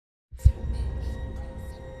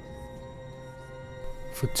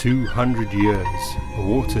For 200 years, a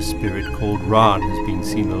water spirit called Ran has been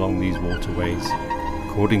seen along these waterways.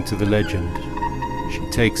 According to the legend, she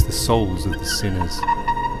takes the souls of the sinners.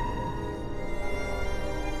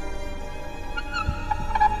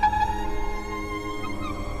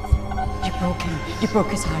 You broke him. You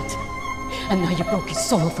broke his heart. And now you broke his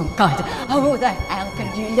soul from God. How the hell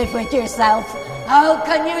can you live with yourself? How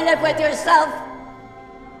can you live with yourself?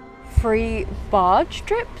 Free barge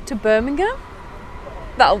trip to Birmingham?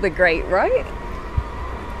 That'll be great, right?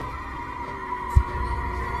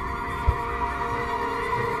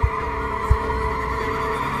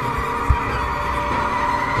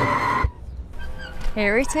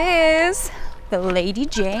 Here it is, the Lady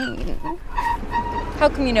Jane. How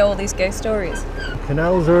come you know all these ghost stories?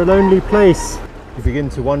 Canals are a lonely place. You begin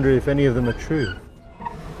to wonder if any of them are true.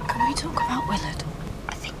 Can we talk about Willard?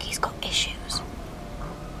 I think he's got issues.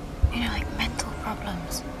 You know, like mental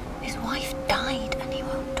problems. His wife died and he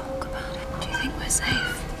won't talk about it. Do you think we're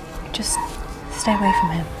safe? Just stay away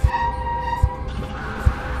from him.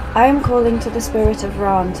 I am calling to the spirit of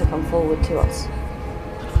Ran to come forward to us.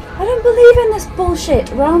 I don't believe in this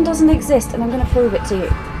bullshit. Ran doesn't exist and I'm going to prove it to you.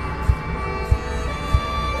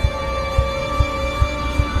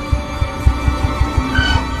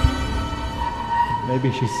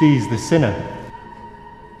 Maybe she sees the sinner.